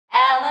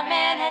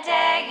a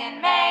Day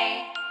in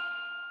May.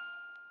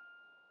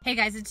 Hey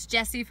guys, it's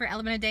Jessie for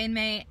Element a Day in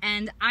May,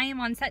 and I am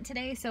on set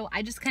today, so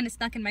I just kind of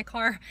snuck in my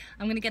car.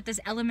 I'm gonna get this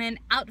element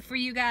out for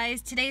you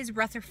guys. Today is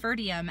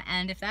Rutherfordium,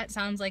 and if that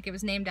sounds like it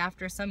was named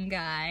after some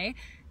guy,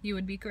 you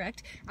would be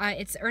correct.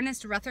 It's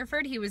Ernest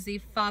Rutherford. He was the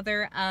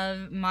father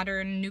of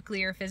modern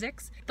nuclear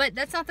physics. But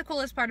that's not the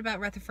coolest part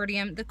about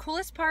Rutherfordium. The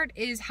coolest part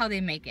is how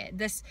they make it.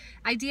 This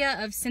idea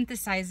of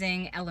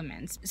synthesizing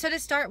elements. So to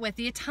start with,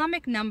 the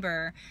atomic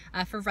number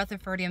for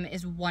Rutherfordium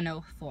is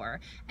 104.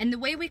 And the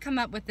way we come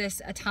up with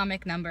this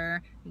atomic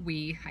number,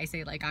 I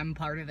say like I'm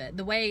part of it.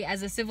 The way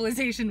as a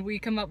civilization we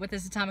come up with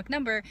this atomic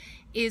number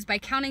is by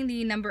counting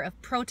the number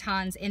of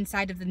protons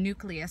inside of the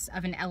nucleus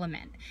of an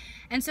element.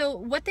 And so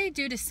what they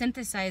do to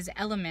synthesize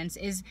elements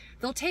is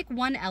they'll take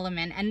one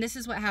element, and this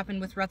is what happened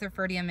with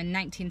Rutherfordium in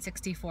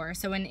 1964.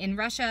 So in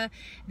Russia,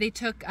 they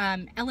took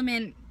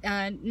element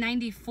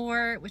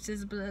 94, which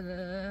is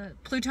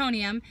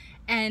plutonium,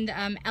 and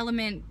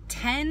element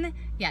 10,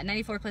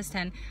 94 plus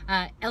 10,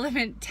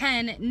 element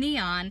 10,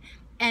 neon,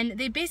 and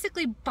they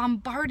basically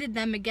bombarded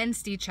them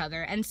against each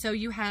other. And so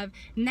you have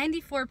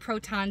 94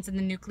 protons in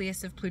the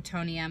nucleus of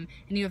plutonium,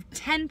 and you have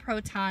 10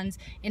 protons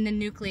in the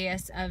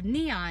nucleus of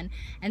neon.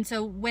 And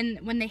so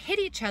when they hit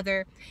each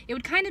other, it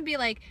would kind of be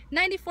like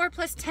 94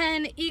 plus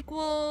 10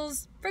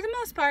 equals, for the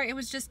most part, it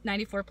was just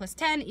 94 plus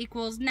 10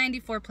 equals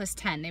 94 plus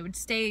 10. They would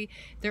stay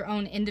their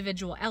own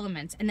individual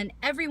elements. And then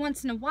every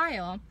once in a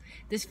while,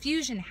 this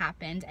fusion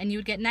happened, and you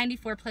would get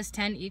 94 plus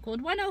 10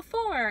 equaled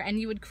 104, and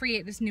you would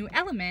create this new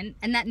element,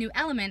 and that new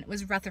element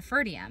was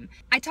Rutherfordium.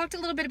 I talked a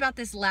little bit about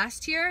this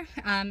last year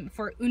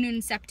for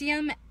Unum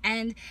Septium,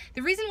 and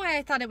the reason why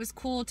I thought it was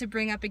cool to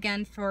bring up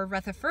again for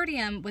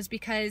Rutherfordium was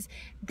because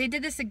they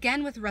did this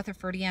again with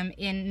Rutherfordium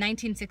in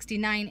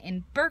 1969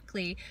 in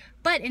Berkeley,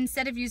 but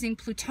instead of using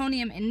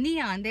plutonium and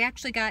neon, they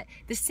actually got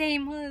the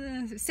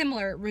same,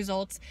 similar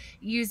results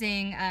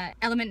using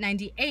element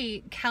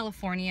 98,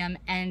 californium,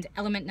 and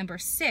element number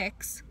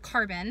 6,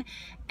 carbon,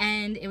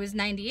 and it was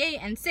 98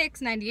 and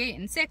 6, 98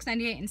 and 6,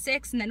 98 and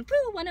 6, and then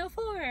woo,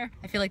 104.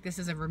 I feel like this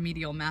is a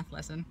remedial math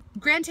lesson.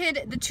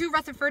 Granted, the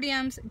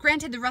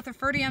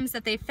Rutherfordiums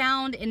that they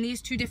found in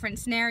these two different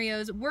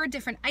scenarios were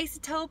different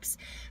isotopes,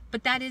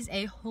 but that is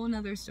a whole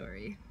nother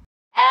story.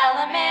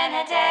 Element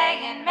a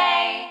Day in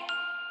May.